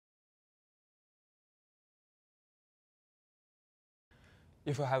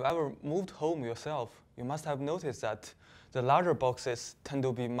If you have ever moved home yourself, you must have noticed that the larger boxes tend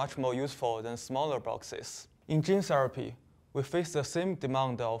to be much more useful than smaller boxes. In gene therapy, we face the same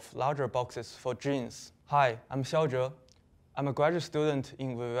demand of larger boxes for genes. Hi, I'm Xiaozhe. I'm a graduate student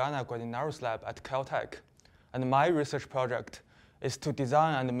in Gradinaru Lab at Caltech, and my research project is to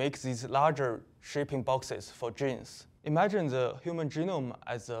design and make these larger shaping boxes for genes. Imagine the human genome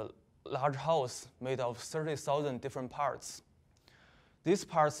as a large house made of 30,000 different parts. These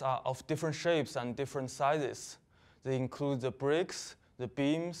parts are of different shapes and different sizes. They include the bricks, the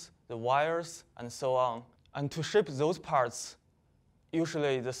beams, the wires, and so on. And to shape those parts,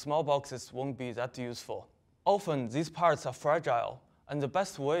 usually the small boxes won't be that useful. Often these parts are fragile, and the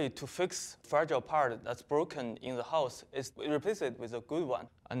best way to fix a fragile part that's broken in the house is to replace it with a good one.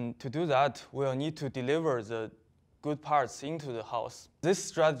 And to do that, we'll need to deliver the good parts into the house. This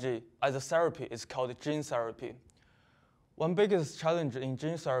strategy as a therapy is called gene therapy. One biggest challenge in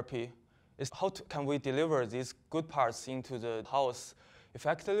gene therapy is how can we deliver these good parts into the house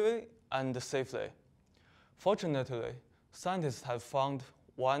effectively and safely. Fortunately, scientists have found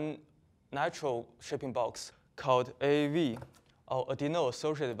one natural shaping box called AAV, or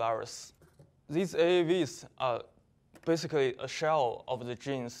adeno-associated virus. These AAVs are basically a shell of the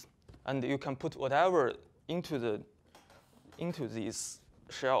genes, and you can put whatever into these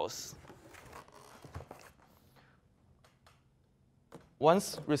shells.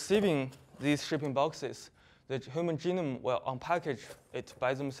 Once receiving these shaping boxes, the human genome will unpackage it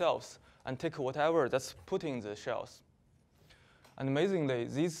by themselves and take whatever that's put in the shells. And amazingly,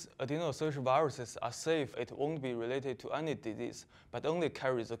 these adeno-associated viruses are safe. It won't be related to any disease, but only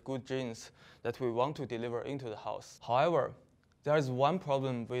carry the good genes that we want to deliver into the house. However, there is one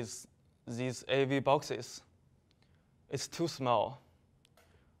problem with these AAV boxes. It's too small.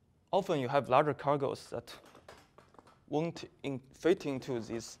 Often you have larger cargoes that won't fit into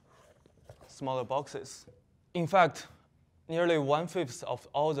these smaller boxes. In fact, nearly 1/5 of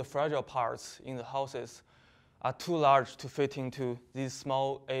all the fragile parts in the houses are too large to fit into these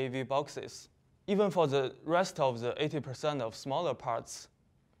small AAV boxes. Even for the rest of the 80% of smaller parts,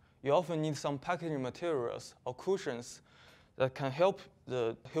 you often need some packaging materials or cushions that can help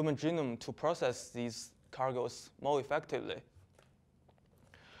the human genome to process these cargoes more effectively.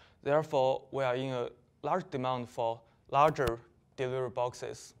 Therefore, we are in a large demand for larger delivery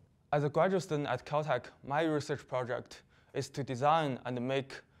boxes. As a graduate student at Caltech, my research project is to design and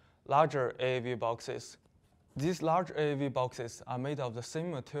make larger AAV boxes. These large AAV boxes are made of the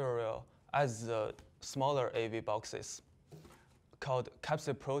same material as the smaller AAV boxes, called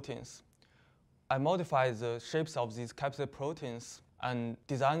capsid proteins. I modify the shapes of these capsid proteins and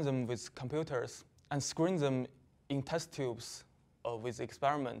design them with computers and screen them in test tubes with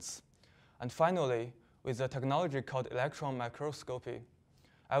experiments. And finally, with a technology called electron microscopy,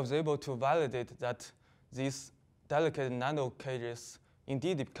 I was able to validate that these delicate nano cages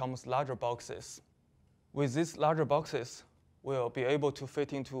indeed become larger boxes. With these larger boxes, we'll be able to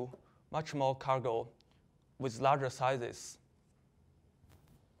fit into much more cargo with larger sizes.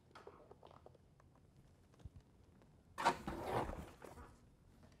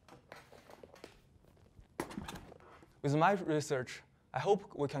 With my research, I hope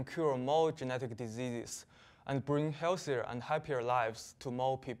we can cure more genetic diseases and bring healthier and happier lives to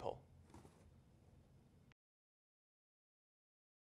more people.